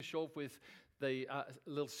finish off with the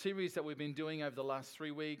little series that we've been doing over the last 3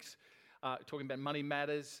 weeks, talking about money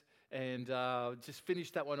matters, and just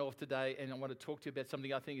finished that one off today. And I want to talk to you about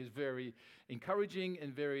something I think is very encouraging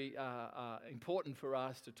and very important for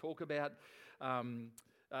us to talk about.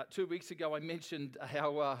 2 weeks ago, I mentioned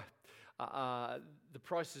how the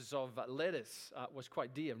prices of lettuce was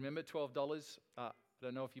quite dear. Remember, $12? I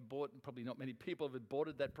don't know if you bought, probably not many people have bought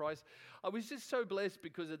at that price. I was just so blessed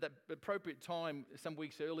because at that appropriate time, some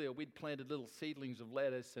weeks earlier, we'd planted little seedlings of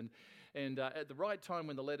lettuce. And at the right time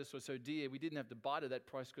when the lettuce was so dear, we didn't have to buy it at that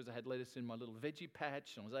price because I had lettuce in my little veggie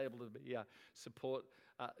patch. And I was able to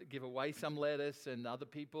give away some lettuce and other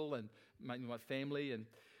people and my family. And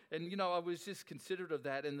I was just considerate of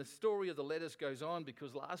that. And the story of the lettuce goes on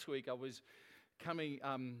because last week I was coming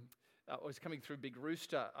through Big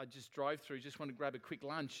Rooster. I just drive through, just want to grab a quick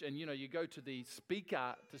lunch. And, you go to the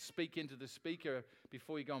speaker to speak into the speaker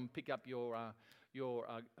before you go and pick up your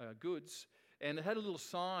goods. And it had a little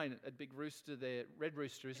sign at Big Rooster there. Red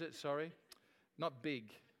Rooster, is it? Sorry. Not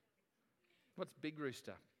Big. What's Big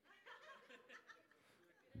Rooster?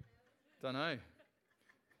 Don't know.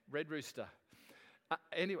 Red Rooster.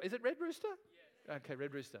 Anyway, is it Red Rooster? Yes. Okay,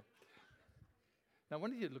 Red Rooster. No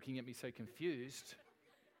wonder you're looking at me so confused.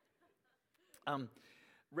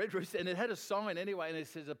 Red Rooster, and it had a sign anyway, and it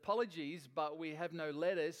says, "Apologies, but we have no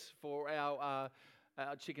lettuce for our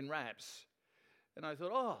chicken wraps." And I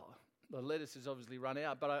thought, the lettuce has obviously run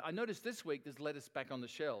out. But I noticed this week there's lettuce back on the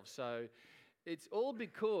shelves. So it's all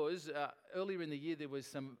because earlier in the year there was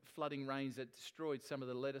some flooding rains that destroyed some of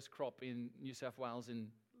the lettuce crop in New South Wales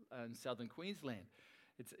and southern Queensland.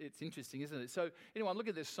 It's interesting, isn't it? So anyway, I'm looking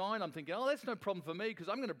at this sign, I'm thinking, that's no problem for me because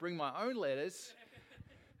I'm going to bring my own lettuce.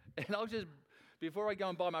 And I'll just, before I go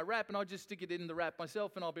and buy my wrap, and I'll just stick it in the wrap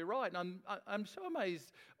myself and I'll be right. And I'm so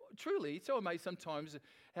amazed, truly, so amazed sometimes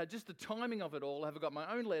how just the timing of it all. I've got my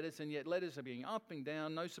own lettuce, and yet lettuce are being up and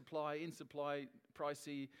down, no supply, in supply,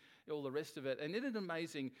 pricey, all the rest of it. And isn't it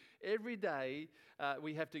amazing? Every day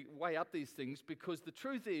we have to weigh up these things because the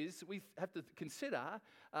truth is we have to consider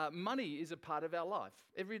money is a part of our life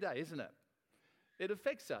every day, isn't it? It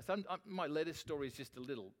affects us. My lettuce story is just a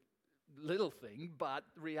little thing, but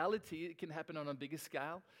reality, it can happen on a bigger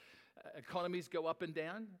scale. Economies go up and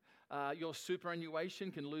down. Your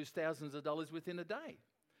superannuation can lose thousands of dollars within a day.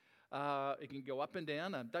 It can go up and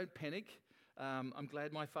down. Don't panic. I'm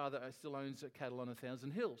glad my father still owns cattle on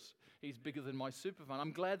 1,000 hills. He's bigger than my super fund.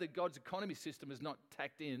 I'm glad that God's economy system is not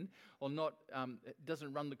tacked in or not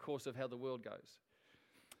doesn't run the course of how the world goes.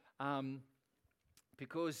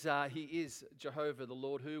 Because he is Jehovah, the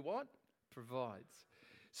Lord who what? Provides.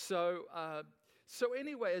 So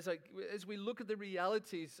anyway, as we look at the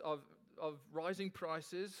realities of rising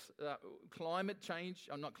prices, climate change,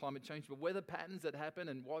 not climate change, but weather patterns that happen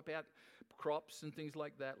and wipe out crops and things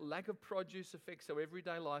like that, lack of produce affects our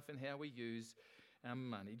everyday life and how we use our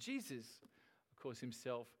money. Jesus, of course,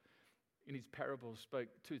 himself, in his parables, spoke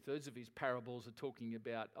 2/3 of his parables are talking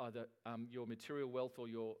about either your material wealth or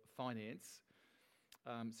your finance.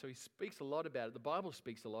 So he speaks a lot about it. The Bible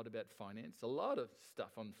speaks a lot about finance, a lot of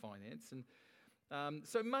stuff on finance. And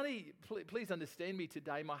so money, please understand me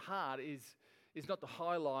today, my heart is not to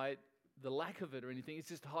highlight the lack of it or anything. It's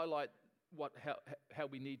just to highlight how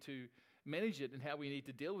we need to manage it and how we need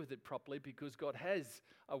to deal with it properly because God has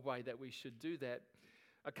a way that we should do that.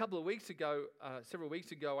 Several weeks ago,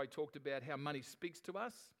 I talked about how money speaks to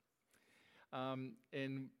us.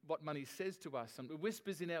 And what money says to us. It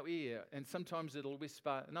whispers in our ear, and sometimes it'll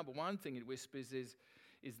whisper. Number one thing it whispers is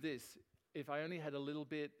this: if I only had a little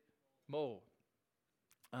bit more.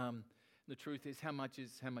 The truth is, how much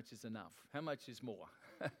is enough? How much is more?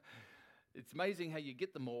 It's amazing how you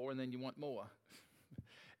get the more, and then you want more.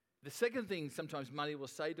 The second thing sometimes money will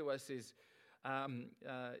say to us is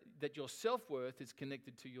that your self-worth is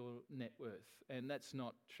connected to your net worth, and that's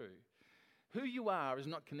not true. Who you are is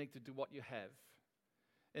not connected to what you have.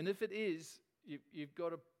 And if it is, you've got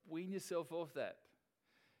to wean yourself off that.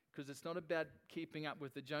 Because it's not about keeping up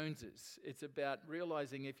with the Joneses. It's about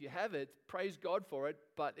realizing if you have it, praise God for it,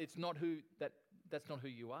 but it's not that's not who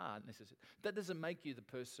you are necessarily. That doesn't make you the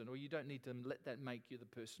person, or you don't need to let that make you the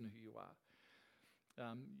person who you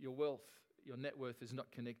are. Your wealth, your net worth is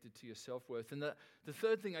not connected to your self-worth. And the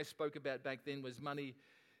third thing I spoke about back then was money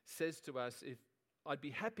says to us, if I'd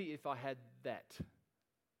be happy if I had that,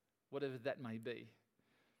 whatever that may be.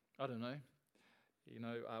 I don't know.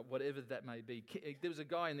 Whatever that may be. There was a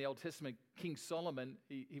guy in the Old Testament, King Solomon.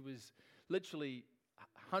 He was literally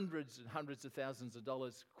hundreds and hundreds of thousands of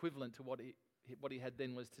dollars equivalent to what he had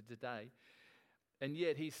then was to today. And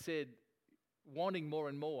yet he said, wanting more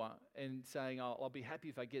and more and saying, oh, I'll be happy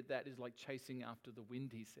if I get that, is like chasing after the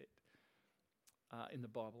wind, he said, in the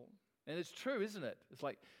Bible. And it's true, isn't it? It's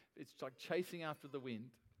like chasing after the wind.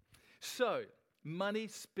 So, money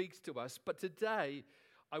speaks to us, but today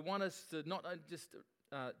I want us to not just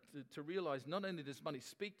to realize not only does money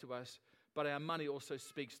speak to us, but our money also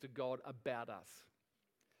speaks to God about us.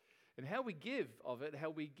 And how we give of it, how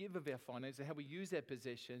we give of our finances, how we use our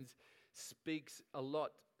possessions speaks a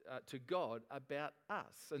lot to God about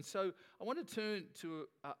us. And so I want to turn to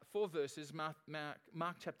 4 verses,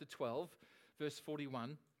 Mark chapter 12, verse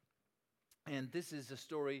 41. And this is a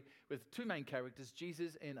story with 2 main characters,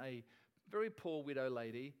 Jesus and a very poor widow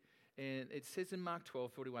lady. And it says in Mark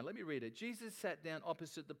 12:41, let me read it. Jesus sat down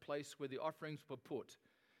opposite the place where the offerings were put.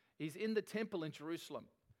 He's in the temple in Jerusalem.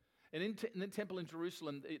 And in the temple in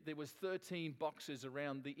Jerusalem, there was 13 boxes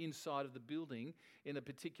around the inside of the building in a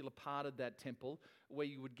particular part of that temple where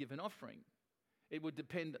you would give an offering. It would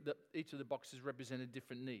depend that each of the boxes represented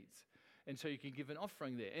different needs. And so you can give an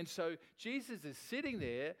offering there. And so Jesus is sitting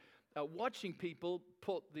there watching people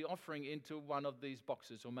put the offering into one of these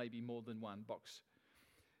boxes, or maybe more than one box.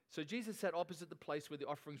 So Jesus sat opposite the place where the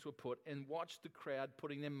offerings were put and watched the crowd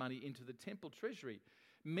putting their money into the temple treasury.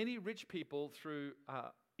 Many rich people threw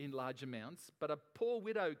in large amounts, but a poor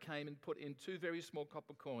widow came and put in 2 very small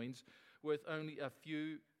copper coins worth only a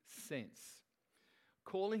few cents.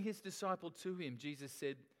 Calling his disciple to him, Jesus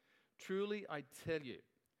said, "Truly I tell you,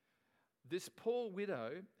 this poor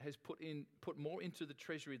widow has put more into the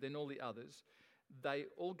treasury than all the others. They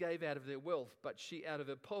all gave out of their wealth, but she out of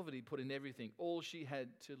her poverty put in everything, all she had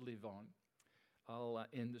to live on." I'll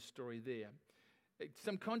end the story there.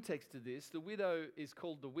 Some context to this, the widow is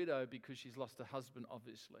called the widow because she's lost a husband,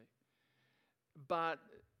 obviously. But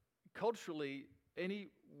culturally, any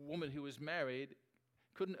woman who was married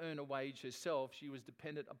couldn't earn a wage herself. She was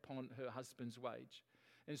dependent upon her husband's wage.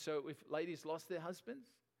 And so if ladies lost their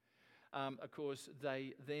husbands, of course,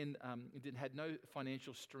 they then had no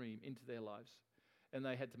financial stream into their lives. And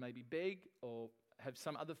they had to maybe beg or have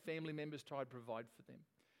some other family members try to provide for them.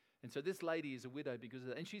 And so this lady is a widow because of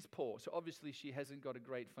that. And she's poor, so obviously she hasn't got a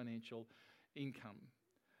great financial income.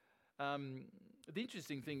 The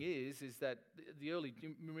interesting thing is that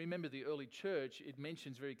remember the early church, it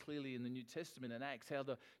mentions very clearly in the New Testament and Acts how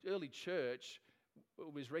the early church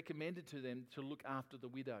was recommended to them to look after the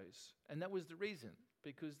widows. And that was the reason,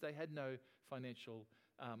 because they had no financial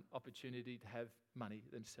opportunity to have money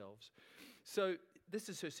themselves. So this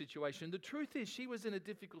is her situation. The truth is she was in a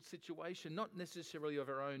difficult situation, not necessarily of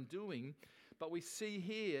her own doing, but we see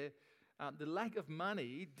here the lack of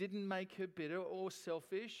money didn't make her bitter or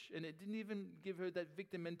selfish, and it didn't even give her that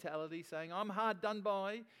victim mentality saying, I'm hard done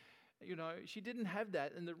by. You know, she didn't have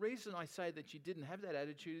that. And the reason I say that she didn't have that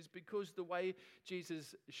attitude is because the way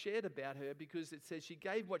Jesus shared about her, because it says she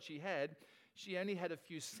gave what she had. She only had a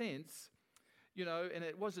few cents, you know, and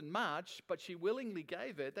it wasn't much, but she willingly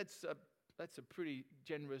gave it. That's a pretty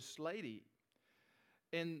generous lady.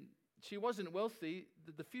 And she wasn't wealthy.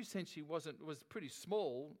 The few cents was pretty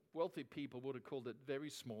small. Wealthy people would have called it very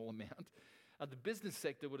small amount. The business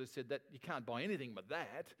sector would have said that you can't buy anything but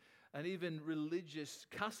that. And even religious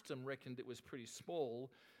custom reckoned it was pretty small.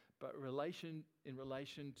 But in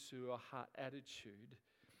relation to a heart attitude,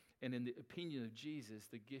 and in the opinion of Jesus,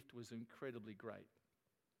 the gift was incredibly great.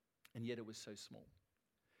 And yet it was so small.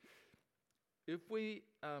 If we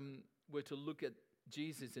were to look at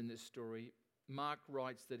Jesus in this story, Mark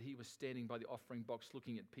writes that he was standing by the offering box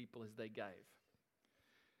looking at people as they gave.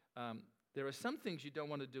 There are some things you don't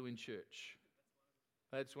want to do in church.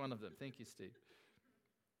 That's one of them. Thank you, Steve.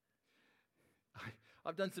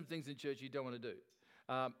 I've done some things in church you don't want to do.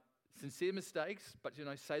 Sincere mistakes, but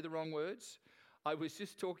say the wrong words. I was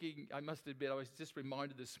just talking, I must admit, I was just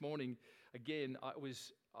reminded this morning, again, I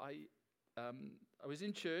was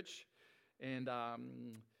in church, and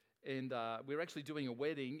we were actually doing a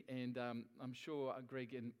wedding, and I'm sure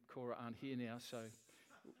Greg and Cora aren't here now, so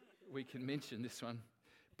we can mention this one.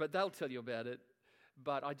 But they'll tell you about it.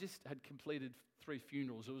 But I just had completed 3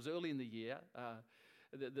 funerals. It was early in the year.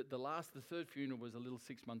 The third funeral was a little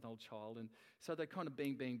 6-month-old child, and so they kind of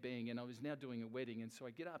bang, bang, bang, and I was now doing a wedding, and so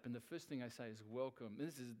I get up, and the first thing I say is, welcome.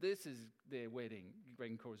 This is their wedding, Greg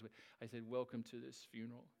and Cora's wedding. I said, welcome to this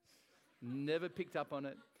funeral. Never picked up on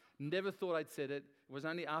it. Never thought I'd said it. It was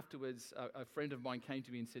only afterwards a friend of mine came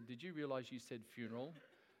to me and said, did you realize you said funeral?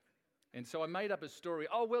 And so I made up a story.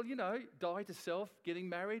 Oh, well, die to self, getting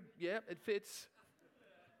married. Yeah, it fits.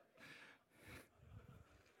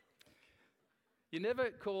 You never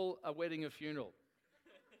call a wedding a funeral.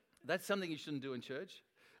 That's something you shouldn't do in church.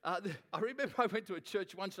 I remember I went to a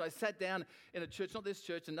church once and I sat down in a church, not this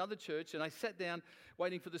church, another church, and I sat down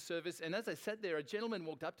waiting for the service. And as I sat there, a gentleman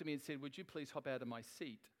walked up to me and said, "Would you please hop out of my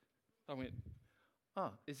seat?" I went,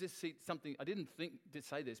 "Oh, is this seat something?" I didn't think to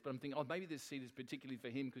say this, but I'm thinking, oh, maybe this seat is particularly for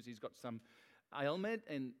him because he's got some ailment.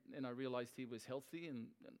 And I realized he was healthy, and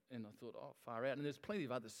I thought, oh, far out. And there's plenty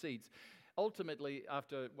of other seats. Ultimately,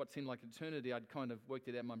 after what seemed like eternity, I'd kind of worked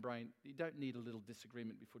it out in my brain. You don't need a little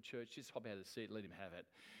disagreement before church. Just hop out of the seat and let him have it.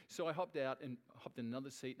 So I hopped out and hopped in another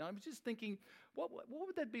seat. And I was just thinking, what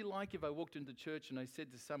would that be like if I walked into church and I said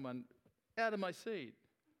to someone, "Out of my seat.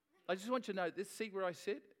 I just want you to know, this seat where I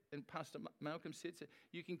sit," and Pastor Malcolm sits,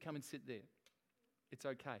 "you can come and sit there. It's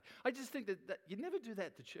okay." I just think that you'd never do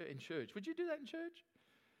that in church. Would you do that in church?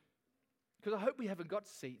 Because I hope we haven't got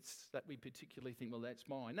seats that we particularly think, well, that's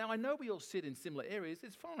mine. Now, I know we all sit in similar areas.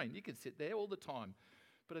 It's fine. You can sit there all the time.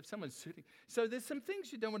 But if someone's sitting... So there's some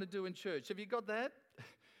things you don't want to do in church. Have you got that?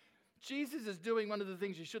 Jesus is doing one of the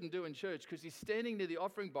things you shouldn't do in church because he's standing near the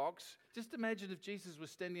offering box. Just imagine if Jesus was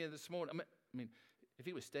standing there this morning. I mean, if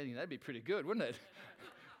he was standing, that'd be pretty good, wouldn't it?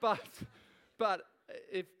 But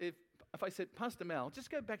if I said, "Pastor Mal, just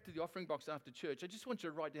go back to the offering box after church. I just want you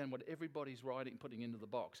to write down what everybody's putting into the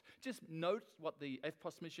box. Just note what the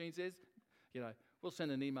EFTPOS machine says. We'll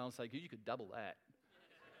send an email and say, you could double that."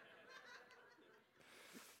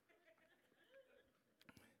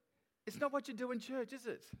 It's not what you do in church, is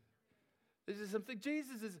it? This is something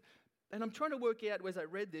Jesus is... And I'm trying to work out, as I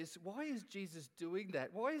read this, why is Jesus doing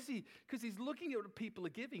that? Why is he? Because he's looking at what people are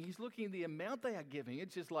giving. He's looking at the amount they are giving.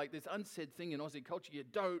 It's just like this unsaid thing in Aussie culture. You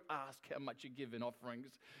don't ask how much you give in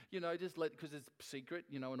offerings. Just because it's secret,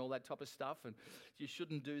 and all that type of stuff. And you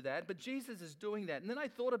shouldn't do that. But Jesus is doing that. And then I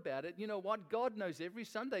thought about it. You know what? God knows every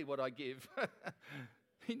Sunday what I give.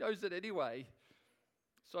 He knows it anyway.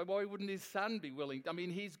 So why wouldn't his son be willing? I mean,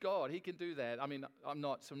 he's God. He can do that. I mean, I'm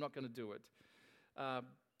not, so I'm not going to do it.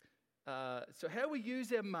 So how we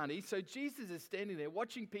use our money. So Jesus is standing there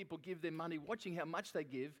watching people give their money, watching how much they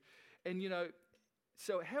give. And,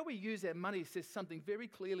 so how we use our money says something very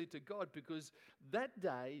clearly to God, because that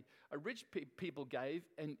day, a rich people gave,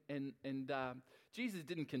 and Jesus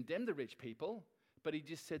didn't condemn the rich people, but he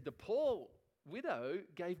just said the poor widow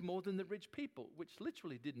gave more than the rich people, which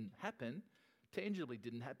literally didn't happen. Tangibly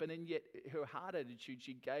didn't happen, and yet her heart attitude,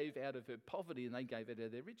 she gave out of her poverty and they gave out of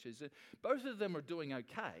their riches. Both of them are doing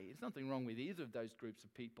okay. There's nothing wrong with either of those groups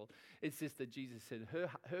of people. It's just that Jesus said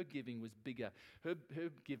her giving was bigger. Her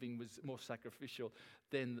giving was more sacrificial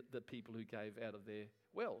than the people who gave out of their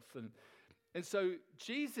wealth. And so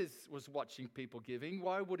Jesus was watching people giving.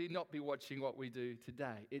 Why would he not be watching what we do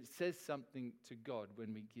today? It says something to God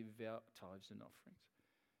when we give our tithes and offerings.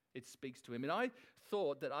 It speaks to him. And I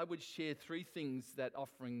thought that I would share three things that our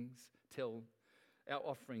offerings tell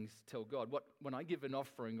God. When I give an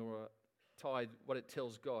offering or a tithe, what it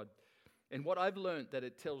tells God. And what I've learned that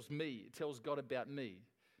it tells God about me.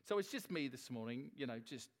 So it's just me this morning,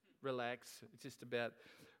 just relax. It's just about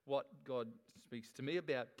what God speaks to me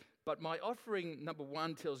about. But my offering, number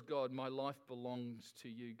one, tells God, my life belongs to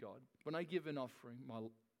you, God. When I give an offering, my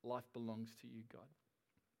life belongs to you, God.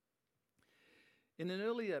 In an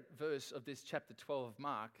earlier verse of this chapter 12 of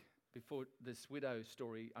Mark, before this widow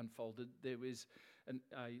story unfolded, there was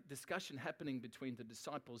a discussion happening between the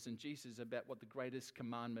disciples and Jesus about what the greatest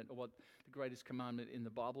commandment, or what the greatest commandment in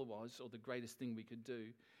the Bible was, or the greatest thing we could do.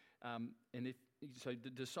 So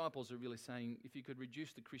the disciples are really saying, if you could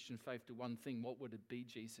reduce the Christian faith to one thing, what would it be,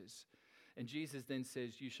 Jesus? And Jesus then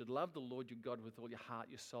says, you should love the Lord your God with all your heart,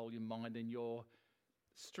 your soul, your mind, and your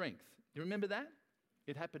strength. You remember that?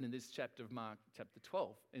 It happened in this chapter of Mark, chapter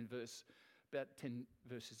 12, in about 10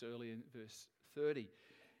 verses earlier, in verse 30.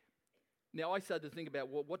 Now, I started to think about,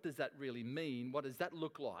 what does that really mean? What does that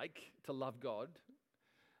look like, to love God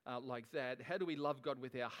like that? How do we love God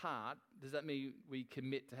with our heart? Does that mean we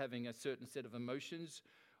commit to having a certain set of emotions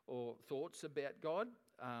or thoughts about God?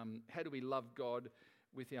 How do we love God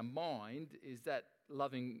with our mind? Is that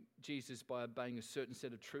loving Jesus by obeying a certain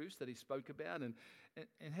set of truths that he spoke about? And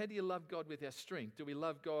how do you love God with our strength? Do we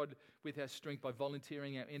love God with our strength by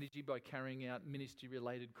volunteering our energy, by carrying out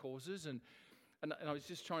ministry-related causes? And I was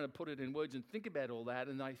just trying to put it in words and think about all that.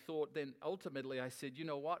 And I thought then ultimately I said, you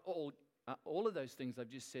know what? All of those things I've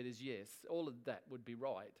just said is yes. All of that would be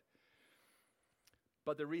right.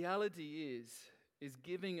 But the reality is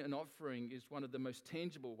giving an offering is one of the most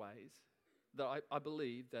tangible ways that I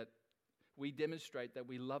believe that we demonstrate that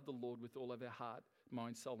we love the Lord with all of our heart,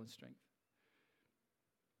 mind, soul, and strength.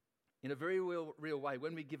 In a very real way,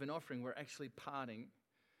 when we give an offering, we're actually parting,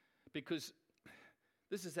 because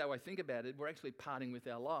this is how I think about it. We're actually parting with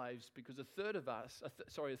our lives, because a third of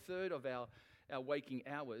our our waking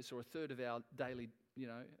hours, or a third of our daily,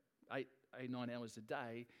 9 hours a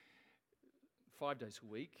day, 5 days a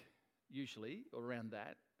week, usually, or around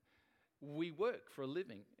that, we work for a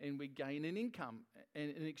living and we gain an income.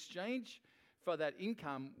 And in exchange for that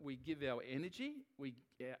income, we give our energy,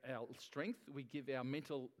 our strength, we give our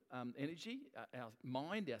mental energy, our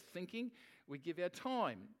mind, our thinking, we give our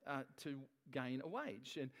time to gain a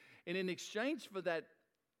wage. And in exchange for that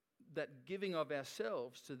giving of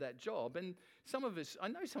ourselves to that job, and some of us, I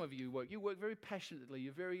know some of you work very passionately,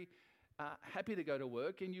 you're very happy to go to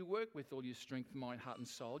work, and you work with all your strength, mind, heart, and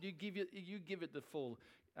soul. You give it the full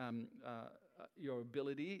your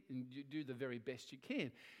ability, and you do the very best you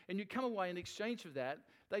can. And you come away in exchange for that,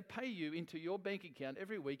 they pay you into your bank account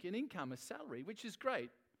every week an income, a salary, which is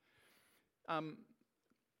great.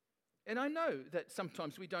 And I know that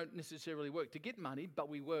sometimes we don't necessarily work to get money, but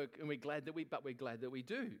we work, and we're glad that we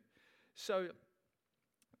do. So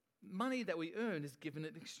money that we earn is given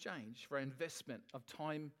in exchange for our investment of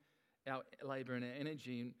time, our labor, and our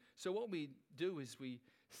energy. And so what we do is we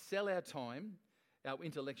sell our time, our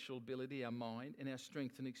intellectual ability, our mind, and our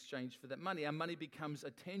strength in exchange for that money. Our money becomes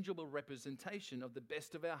a tangible representation of the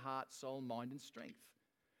best of our heart, soul, mind, and strength.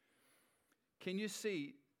 Can you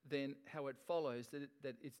see then how it follows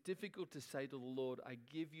that it's difficult to say to the Lord, I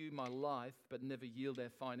give you my life, but never yield our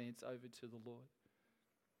finance over to the Lord?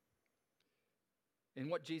 And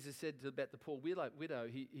what Jesus said about the poor widow,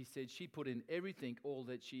 he said she put in everything, all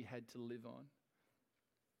that she had to live on.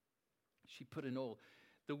 She put in all.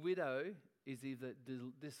 The widow is either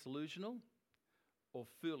disillusional or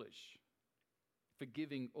foolish for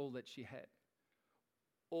giving all that she had.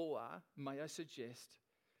 Or, may I suggest,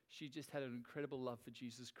 she just had an incredible love for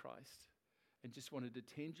Jesus Christ and just wanted to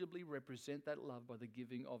tangibly represent that love by the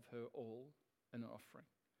giving of her all and an offering.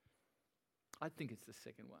 I think it's the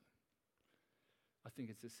second one.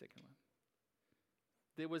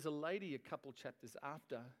 There was a lady a couple chapters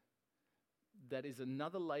after that is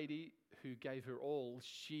another lady who gave her all.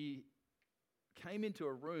 She came into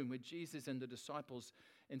a room where Jesus and the disciples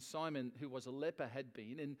and Simon, who was a leper, had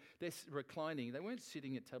been, and they're reclining. They weren't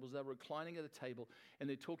sitting at tables, they were reclining at a table, and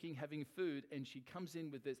they're talking, having food, and she comes in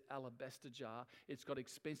with this alabaster jar. It's got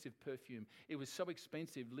expensive perfume. It was so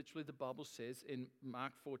expensive, literally the Bible says in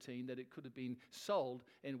Mark 14, that it could have been sold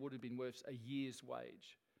and would have been worth a year's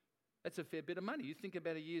wage. That's a fair bit of money. You think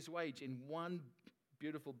about a year's wage in one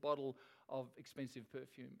beautiful bottle of expensive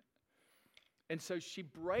perfume. And so she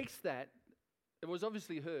breaks that. It was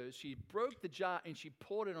obviously hers. She broke the jar and she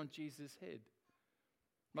poured it on Jesus' head.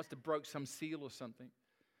 Must have broke some seal or something.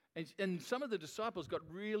 And some of the disciples got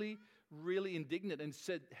really, really indignant and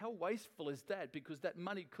said, how wasteful is that? Because that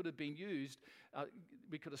money could have been used.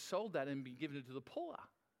 We could have sold that and been given it to the poor.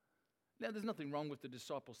 Now, there's nothing wrong with the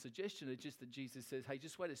disciples' suggestion. It's just that Jesus says, hey,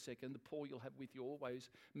 just wait a second. The poor you'll have with you always.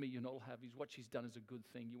 Me you'll not have. What she's done is a good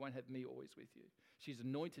thing. You won't have me always with you. She's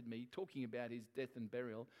anointed me, talking about his death and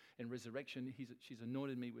burial and resurrection. She's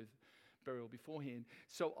anointed me with burial beforehand.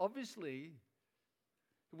 So obviously,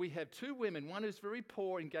 we have two women. One is very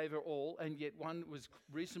poor and gave her all, and yet one was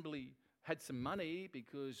reasonably had some money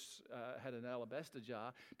because had an alabaster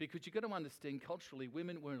jar, because you've got to understand culturally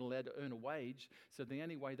women weren't allowed to earn a wage, so the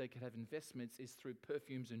only way they could have investments is through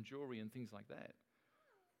perfumes and jewelry and things like that.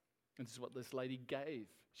 And this is what this lady gave.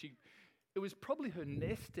 It was probably her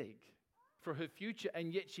nest egg for her future,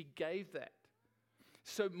 and yet she gave that.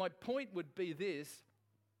 So my point would be this,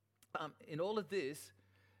 in all of this,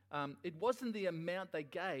 it wasn't the amount they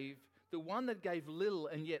gave. The one that gave little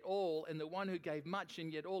and yet all, and the one who gave much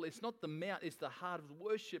and yet all, it's not the amount, it's the heart of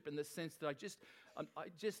worship, in the sense that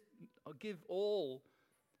I'll give all,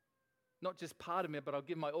 not just part of me, but I'll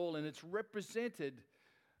give my all, and it's represented.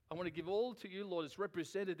 I want to give all to you, Lord. It's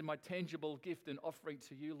represented in my tangible gift and offering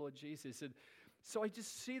to you, Lord Jesus. And so I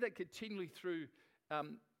just see that continually through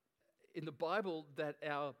in the Bible, that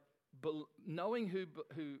our knowing who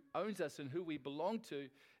owns us and who we belong to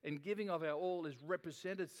and giving of our all is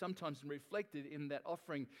represented sometimes and reflected in that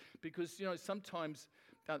offering, because sometimes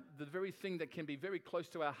the very thing that can be very close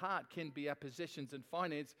to our heart can be our possessions and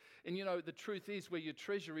finance. And the truth is, where your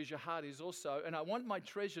treasure is, your heart is also. And I want my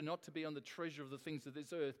treasure not to be on the treasure of the things of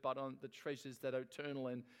this earth, but on the treasures that are eternal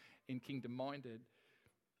and kingdom minded,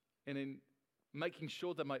 and in making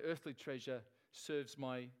sure that my earthly treasure serves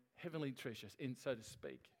my heavenly treasures, so to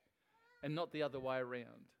speak, and not the other way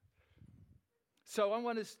around. So I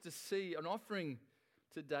want us to see an offering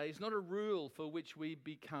today is not a rule for which we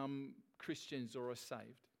become Christians or are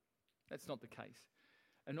saved. That's not the case.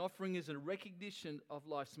 An offering is a recognition of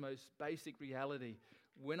life's most basic reality.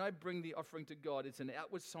 When I bring the offering to God, it's an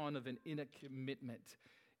outward sign of an inner commitment.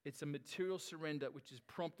 It's a material surrender which is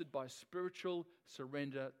prompted by spiritual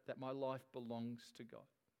surrender that my life belongs to God.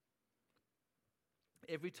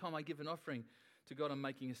 Every time I give an offering to God, I'm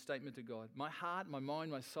making a statement to God. My heart, my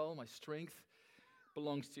mind, my soul, my strength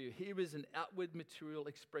belongs to you. Here is an outward material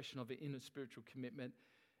expression of an inner spiritual commitment.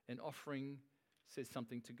 An offering says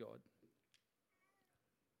something to God.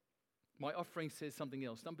 My offering says something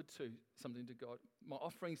else. Number 2, something to God. My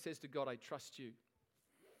offering says to God, I trust you.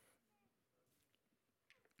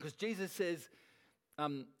 Because Jesus says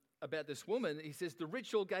about this woman, he says, the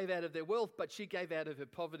rich all gave out of their wealth, but she gave out of her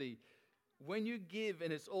poverty. When you give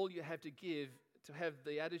and it's all you have to give, to have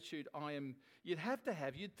the attitude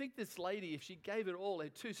you'd think this lady, if she gave it all, her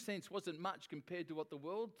 2 cents wasn't much compared to what the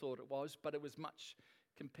world thought it was, but it was much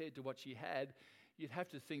compared to what she had. You'd have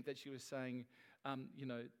to think that she was saying,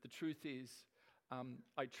 the truth is,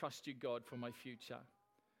 I trust you, God, for my future.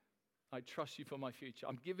 I trust you for my future.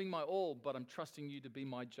 I'm giving my all, but I'm trusting you to be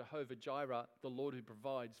my Jehovah Jireh, the Lord who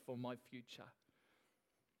provides for my future.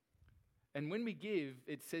 And when we give,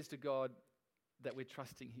 it says to God that we're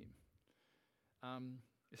trusting him.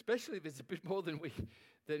 Especially if it's a bit more than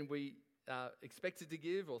we expected to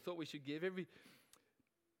give or thought we should give.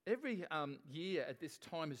 Every year at this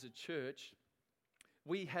time as a church,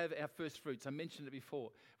 we have our first fruits. I mentioned it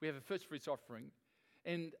before. We have a first fruits offering.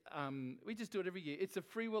 And we just do it every year. It's a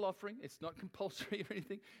free will offering. It's not compulsory or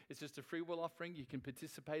anything. It's just a free will offering. You can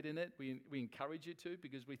participate in it. We encourage you to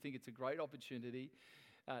because we think it's a great opportunity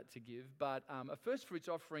to give. But a first fruits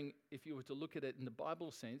offering, if you were to look at it in the Bible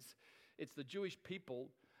sense, it's the Jewish people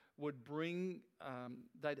would bring,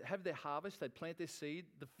 they'd have their harvest, they'd plant their seed.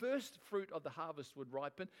 The first fruit of the harvest would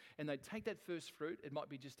ripen, and they'd take that first fruit. It might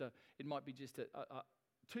be just a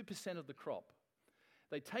 2% of the crop.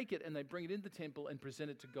 They take it and they bring it into the temple and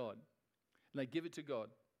present it to God. And they give it to God.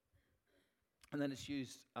 And then it's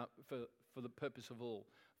used for the purpose of all,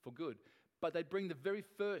 for good. But they bring the very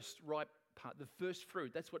first ripe part, the first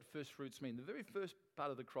fruit. That's what first fruits mean. The very first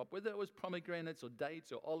part of the crop, whether it was pomegranates or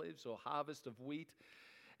dates or olives or harvest of wheat.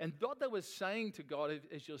 And what they were saying to God,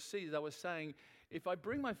 as you'll see, they were saying, if I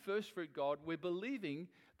bring my first fruit, God, we're believing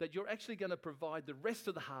that you're actually going to provide the rest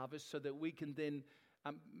of the harvest so that we can then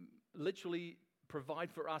literally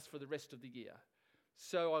provide for us for the rest of the year.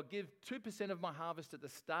 So I'll give 2% of my harvest at the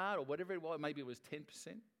start, or whatever it was, maybe it was 10%,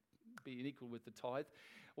 being equal with the tithe,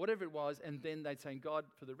 whatever it was, and then they'd say, God,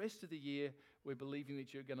 for the rest of the year, we're believing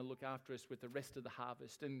that you're going to look after us with the rest of the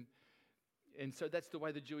harvest. And so that's the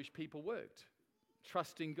way the Jewish people worked,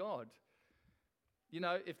 trusting God. You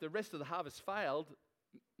know, if the rest of the harvest failed,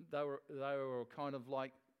 they were kind of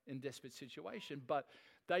like in desperate situation, but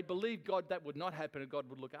they believed God that would not happen and God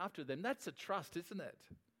would look after them. That's a trust, isn't it?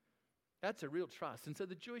 That's a real trust. And so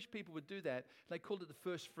the Jewish people would do that. They called it the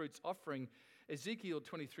first fruits offering. Ezekiel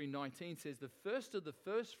 23:19 says, the first of the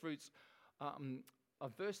first fruits, a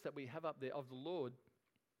verse that we have up there of the Lord,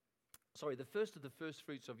 the first of the first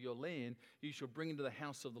fruits of your land, you shall bring into the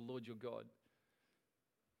house of the Lord your God.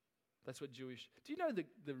 That's what Jewish. Do you know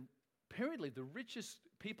apparently the richest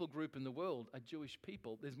people group in the world are Jewish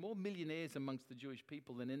people? There's more millionaires amongst the Jewish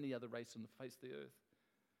people than any other race on the face of the earth.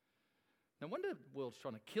 No wonder the world's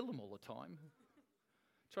trying to kill them all the time,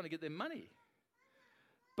 trying to get their money.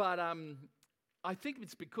 But I think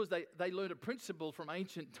it's because they learned a principle from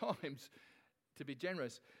ancient times to be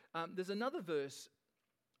generous. There's another verse,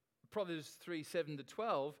 Proverbs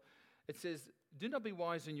 3:7-12. It says, do not be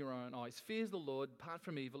wise in your own eyes. Fear the Lord, depart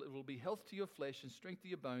from evil. It will be health to your flesh and strength to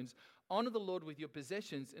your bones. Honor the Lord with your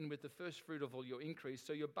possessions and with the first fruit of all your increase.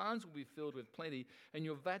 So your barns will be filled with plenty and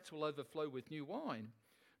your vats will overflow with new wine.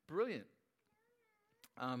 Brilliant.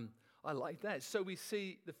 I like that. So we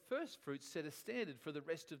see the first fruits set a standard for the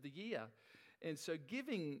rest of the year. And so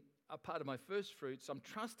giving a part of my first fruits, I'm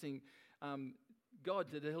trusting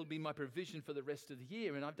God that He'll be my provision for the rest of the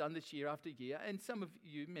year. And I've done this year after year. And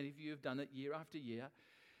many of you have done it year after year.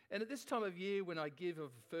 And at this time of year, when I give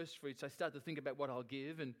of first fruits, I start to think about what I'll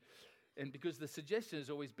give. And because the suggestion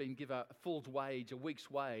has always been give a full wage, a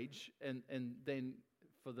week's wage, and then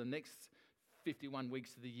for the next 51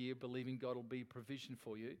 weeks of the year, believing God will be provision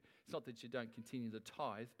for you. It's not that you don't continue the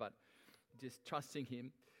tithe, but just trusting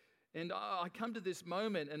Him. And I come to this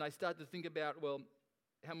moment and I start to think about, well,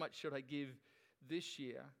 how much should I give this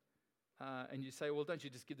year? And you say, well, don't you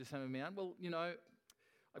just give the same amount? Well, you know,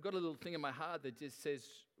 I've got a little thing in my heart that just says,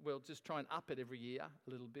 well, just try and up it every year a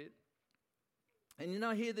little bit. And you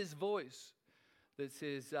know, I hear this voice that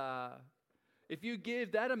says, if you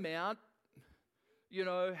give that amount, you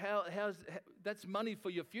know, that's money for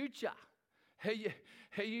your future. How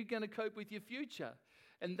are you going to cope with your future?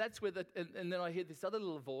 And that's where and then I hear this other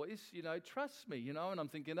little voice, trust me, and I'm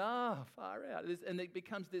thinking, far out. And it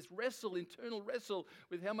becomes this internal wrestle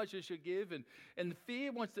with how much I should give. And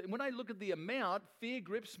fear wants to, when I look at the amount, fear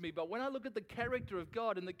grips me. But when I look at the character of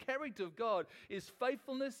God, and the character of God is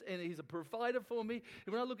faithfulness, and He's a provider for me.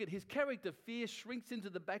 And when I look at His character, fear shrinks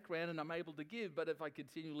into the background and I'm able to give. But if I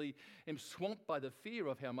continually am swamped by the fear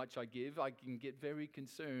of how much I give, I can get very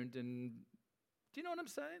concerned. And do you know what I'm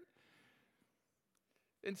saying?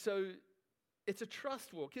 And so it's a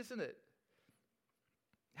trust walk, isn't it?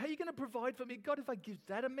 How are you going to provide for me? God, if I give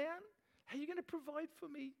that amount, how are you going to provide for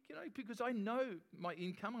me? Because I know my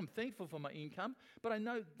income. I'm thankful for my income, but I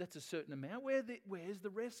know that's a certain amount. Where's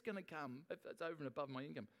the rest going to come if that's over and above my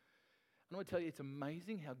income? And I want to tell you, it's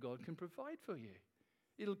amazing how God can provide for you.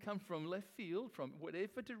 It'll come from left field, from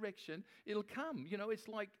whatever direction. It'll come.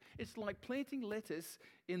 It's like planting lettuce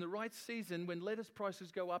in the right season when lettuce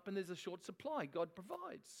prices go up and there's a short supply. God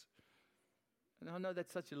provides. And I know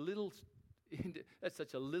that's such a little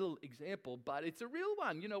example, but it's a real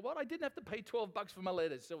one. You know what? I didn't have to pay $12 for my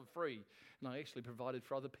lettuce, so free. And I actually provided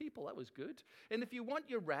for other people. That was good. And if you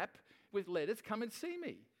want your wrap with lettuce, come and see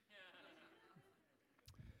me.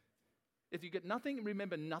 If you get nothing,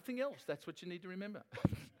 remember nothing else. That's what you need to remember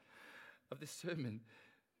of this sermon.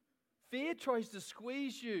 Fear tries to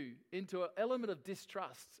squeeze you into an element of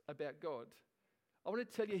distrust about God. I want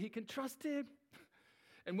to tell you, He can trust Him.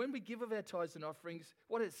 And when we give of our tithes and offerings,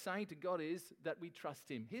 what it's saying to God is that we trust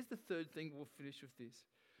Him. Here's the third thing, we'll finish with this.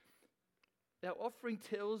 Our offering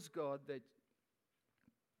tells God that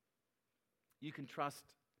you can trust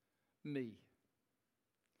me.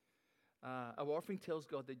 Our offering tells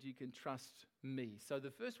God that you can trust me. So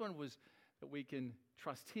the first one was that we can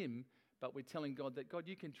trust Him, but we're telling God that, God,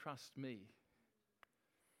 you can trust me.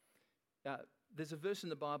 There's a verse in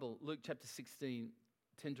the Bible, Luke chapter 16,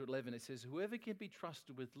 10 to 11. It says, whoever can be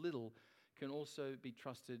trusted with little can also be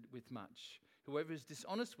trusted with much. Whoever is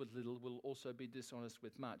dishonest with little will also be dishonest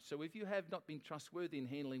with much. So if you have not been trustworthy in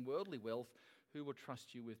handling worldly wealth, who will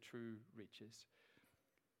trust you with true riches?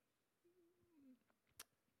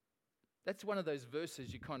 That's one of those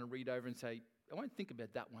verses you kind of read over and say, I won't think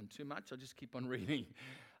about that one too much. I'll just keep on reading.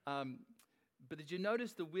 But did you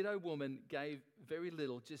notice the widow woman gave very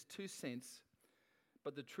little, just 2 cents?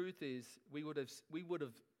 But the truth is, we would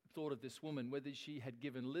have thought of this woman, whether she had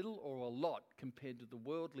given little or a lot compared to the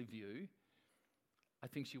worldly view, I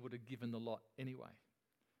think she would have given the lot anyway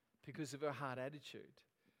because of her heart attitude.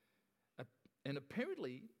 And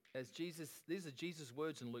apparently, these are Jesus'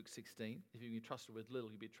 words in Luke 16. If you can be trusted with little,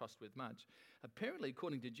 you'll be trusted with much. Apparently,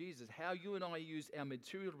 according to Jesus, how you and I use our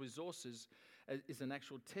material resources is an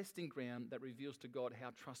actual testing ground that reveals to God how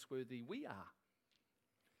trustworthy we are.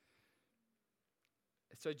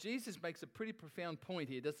 So Jesus makes a pretty profound point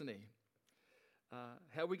here, doesn't he?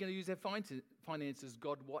 How are we going to use our finances?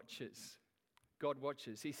 God watches. God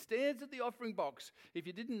watches. He stands at the offering box. If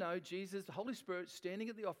you didn't know, Jesus, the Holy Spirit, standing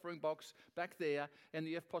at the offering box back there and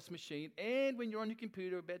the FPOS machine. And when you're on your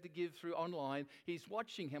computer about to give through online, He's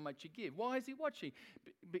watching how much you give. Why is He watching?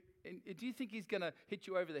 Do you think He's going to hit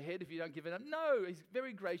you over the head if you don't give it up? No, He's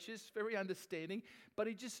very gracious, very understanding. But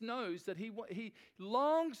He just knows that He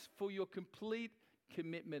longs for your complete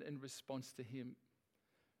commitment and response to Him.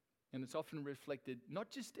 And it's often reflected not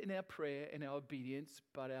just in our prayer and our obedience,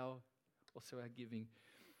 but also our giving.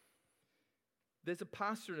 There's a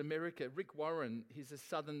pastor in America, Rick Warren. He's a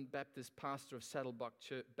Southern Baptist pastor of Saddleback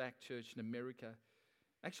Church in America.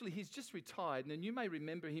 Actually, he's just retired, and you may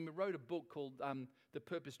remember him. He wrote a book called The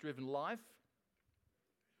Purpose-Driven Life.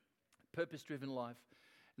 Purpose-Driven Life.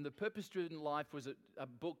 And The Purpose-Driven Life was a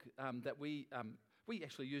book that we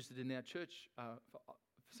actually used it in our church for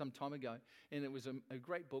some time ago, and it was a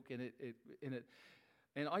great book.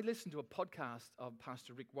 And I listened to a podcast of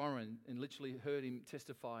Pastor Rick Warren and literally heard him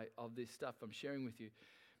testify of this stuff I'm sharing with you.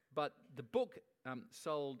 But the book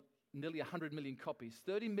sold nearly 100 million copies,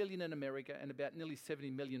 30 million in America and about nearly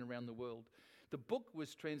 70 million around the world. The book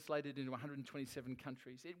was translated into 127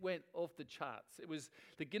 countries. It went off the charts. It was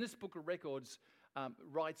the Guinness Book of Records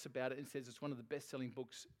writes about it and says it's one of the best-selling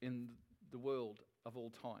books in the world of all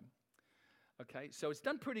time. Okay, so it's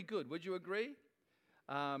done pretty good. Would you agree?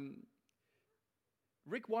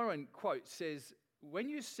 Rick Warren, quote, says, when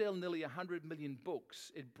you sell nearly 100 million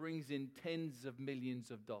books, it brings in tens of millions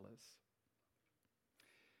of dollars.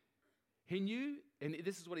 He knew, and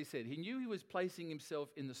this is what he said, he knew he was placing himself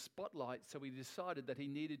in the spotlight, so he decided that he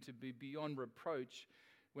needed to be beyond reproach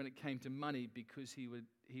when it came to money because he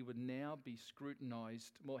would now be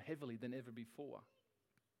scrutinized more heavily than ever before.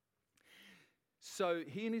 So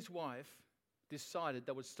he and his wife decided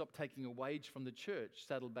they would stop taking a wage from the church,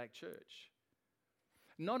 Saddleback Church.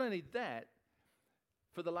 Not only that,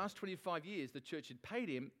 for the last 25 years, the church had paid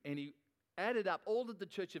him, and he added up all that the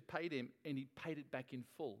church had paid him, and he paid it back in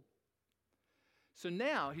full. So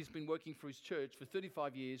now he's been working for his church for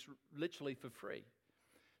 35 years, literally for free.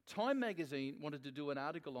 Time magazine wanted to do an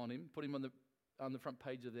article on him, put him on the front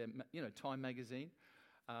page of their, Time magazine.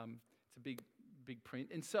 It's a big print.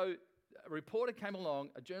 And so a reporter came along,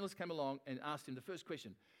 a journalist came along and asked him the first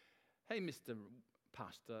question. Hey, Mr.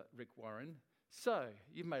 Pastor Rick Warren, so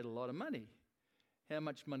you've made a lot of money. How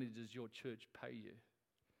much money does your church pay you?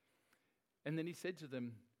 And then he said to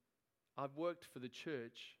them, I've worked for the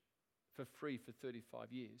church for free for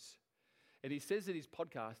 35 years. And he says in his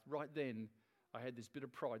podcast, right then, I had this bit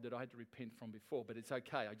of pride that I had to repent from before, but it's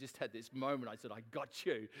okay. I just had this moment. I said, I got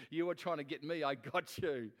you. You were trying to get me. I got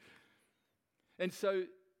you. And so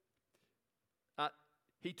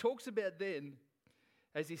he talks about then,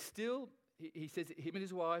 as he says him and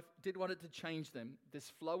his wife did want it to change them, this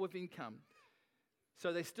flow of income.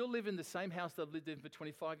 So they still live in the same house they've lived in for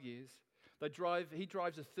 25 years. He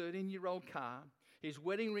drives a 13-year-old car. His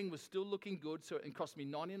wedding ring was still looking good, so it cost me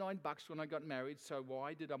 $99 when I got married. So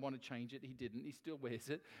why did I want to change it? He didn't. He still wears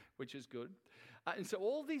it, which is good. And so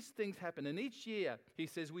all these things happen. And each year, he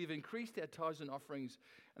says, we've increased our tithes and offerings.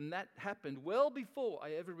 And that happened well before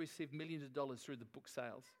I ever received millions of dollars through the book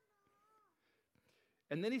sales.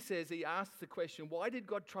 And then he asks the question, why did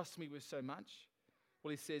God trust me with so much?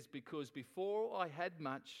 Well, he says, because before I had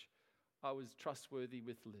much, I was trustworthy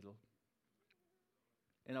with little.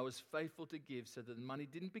 And I was faithful to give so that the money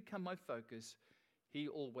didn't become my focus. He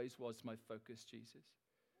always was my focus, Jesus.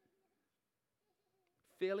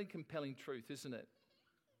 Fairly compelling truth, isn't it?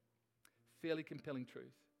 Fairly compelling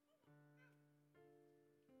truth.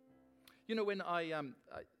 You know, when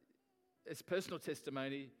it's personal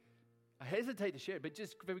testimony, I hesitate to share it, but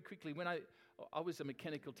just very quickly, when I was a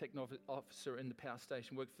mechanical technical officer in the power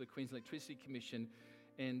station, worked for the Queensland Electricity Commission,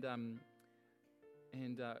 and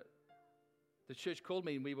the church called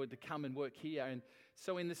me and we were to come and work here. And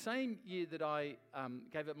so in the same year that I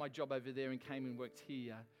gave up my job over there and came and worked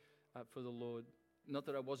here for the Lord, not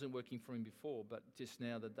that I wasn't working for him before, but just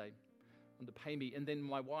now that they wanted to pay me. And then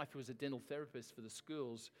my wife, who was a dental therapist for the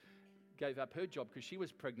schools, gave up her job because she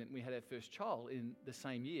was pregnant and we had our first child in the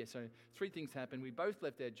same year. So three things happened. We both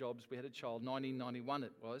left our jobs. We had a child, 1991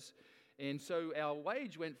 it was. And so our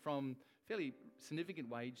wage went from fairly significant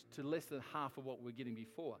wage to less than half of what we were getting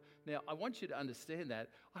before. Now, I want you to understand that.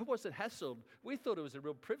 I wasn't hassled. We thought it was a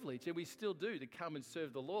real privilege, and we still do, to come and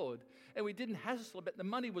serve the Lord. And we didn't hassle, but the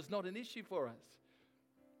money was not an issue for us.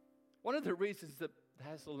 One of the reasons that the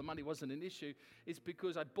hassle, the money wasn't an issue, is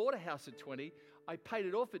because I bought a house at 20. I paid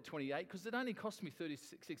it off at 28 because it only cost me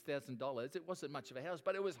 $36,000. It wasn't much of a house,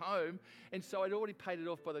 but it was home. And so I'd already paid it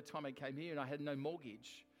off by the time I came here, and I had no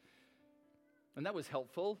mortgage. And that was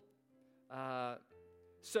helpful.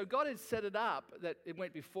 So God had set it up that it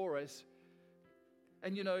went before us.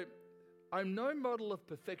 And you know, I'm no model of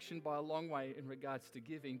perfection by a long way in regards to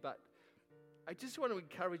giving, but I just want to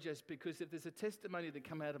encourage us, because if there's a testimony that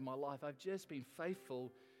come out of my life, I've just been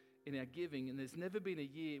faithful in our giving, and there's never been a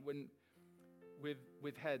year when we've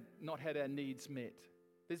not had our needs met.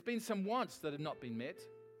 There's been some wants that have not been met.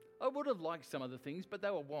 I would have liked some other things, but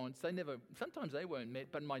they were wants. Sometimes they weren't met,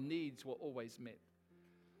 but my needs were always met.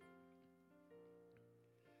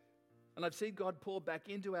 And I've seen God pour back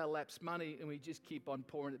into our laps money, and we just keep on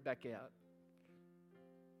pouring it back out.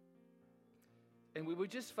 And we were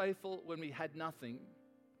just faithful when we had nothing,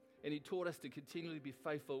 and He taught us to continually be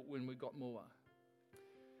faithful when we got more.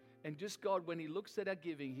 And just God, when He looks at our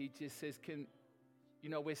giving, He just says,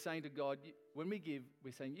 we're saying to God, when we give,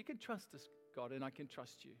 we're saying, you can trust us, God, and I can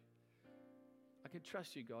trust you. I can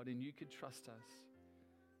trust you, God, and you can trust us.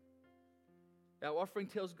 Our offering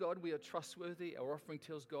tells God we are trustworthy. Our offering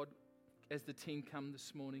tells God, as the team come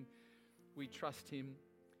this morning, we trust Him.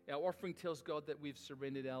 Our offering tells God that we've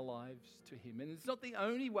surrendered our lives to Him. And it's not the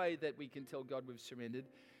only way that we can tell God we've surrendered,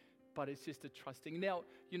 but it's just a trusting. Now,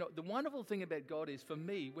 the wonderful thing about God is, for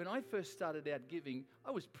me, when I first started out giving,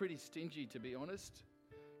 I was pretty stingy, to be honest,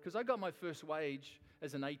 because I got my first wage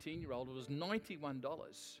as an 18-year-old. It was $91. I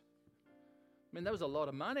mean, that was a lot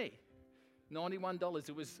of money. $91.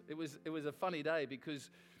 It was a funny day, because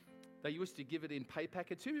they used to give it in pay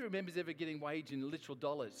packets. Who remembers ever getting wage in literal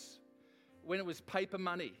dollars? When it was paper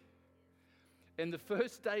money. And the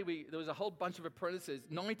first day, there was a whole bunch of apprentices,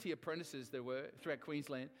 90 apprentices there were throughout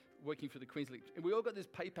Queensland, working for the Queensland. And we all got this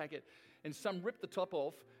pay packet, and some ripped the top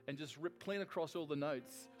off and just ripped clean across all the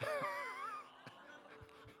notes.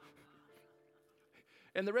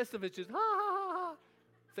 And the rest of it's just, ha, ha, ha.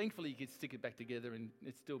 Thankfully, you could stick it back together and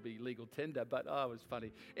it'd still be legal tender, but it was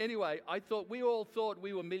funny. Anyway, we all thought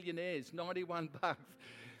we were millionaires, 91 bucks.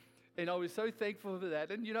 And I was so thankful for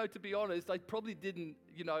that. And, to be honest, I probably didn't,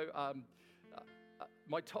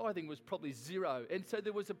 my tithing was probably zero. And so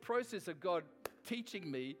there was a process of God teaching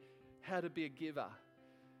me how to be a giver,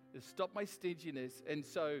 to stop my stinginess. And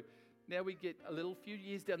so now we get a few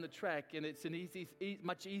years down the track, and it's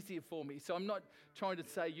much easier for me. So I'm not trying to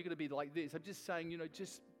say you're going to be like this. I'm just saying,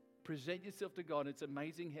 just present yourself to God. It's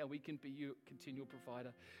amazing how we can be your continual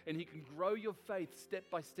provider. And He can grow your faith step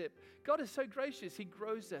by step. God is so gracious. He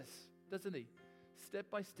grows us, doesn't He? Step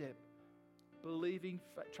by step, believing,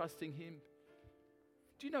 trusting Him.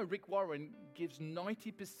 Do you know Rick Warren gives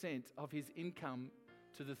 90% of his income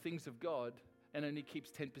to the things of God and only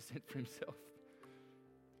keeps 10% for himself?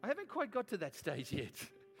 I haven't quite got to that stage yet.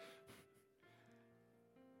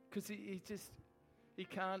 Because he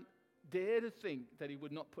can't dare to think that he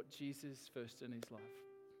would not put Jesus first in his life.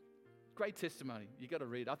 Great testimony. You got to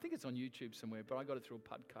read. I think it's on YouTube somewhere, but I got it through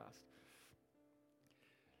a podcast.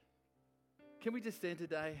 Can we just stand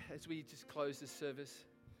today as we just close this service?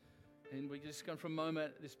 And we're just going for a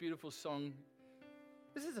moment, this beautiful song.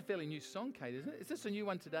 This is a fairly new song, Kate, isn't it? Is this a new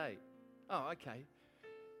one today? Oh, okay.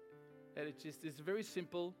 And it's very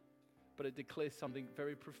simple, but it declares something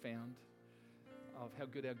very profound of how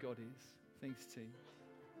good our God is. Thanks, team.